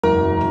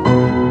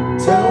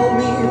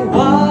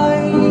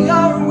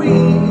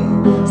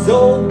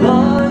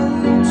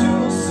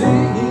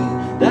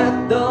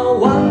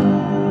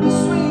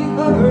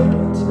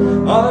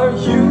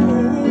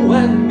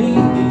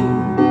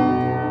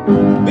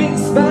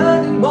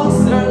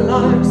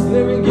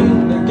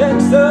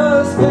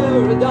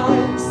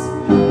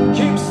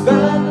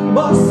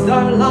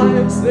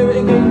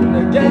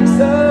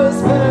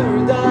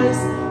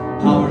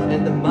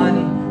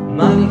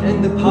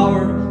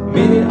power.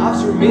 Minute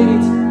after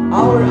minute,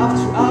 hour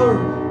after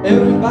hour,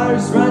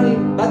 everybody's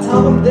running, but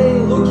half of they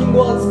looking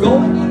what's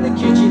going in the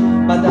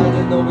kitchen. But I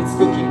don't know it's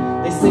cooking.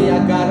 They say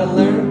I gotta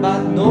learn,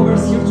 but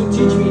nobody's here to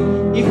teach me.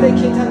 If they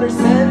can't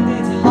understand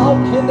it, how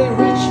can they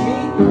reach me?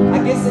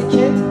 I guess they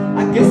can't,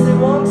 I guess they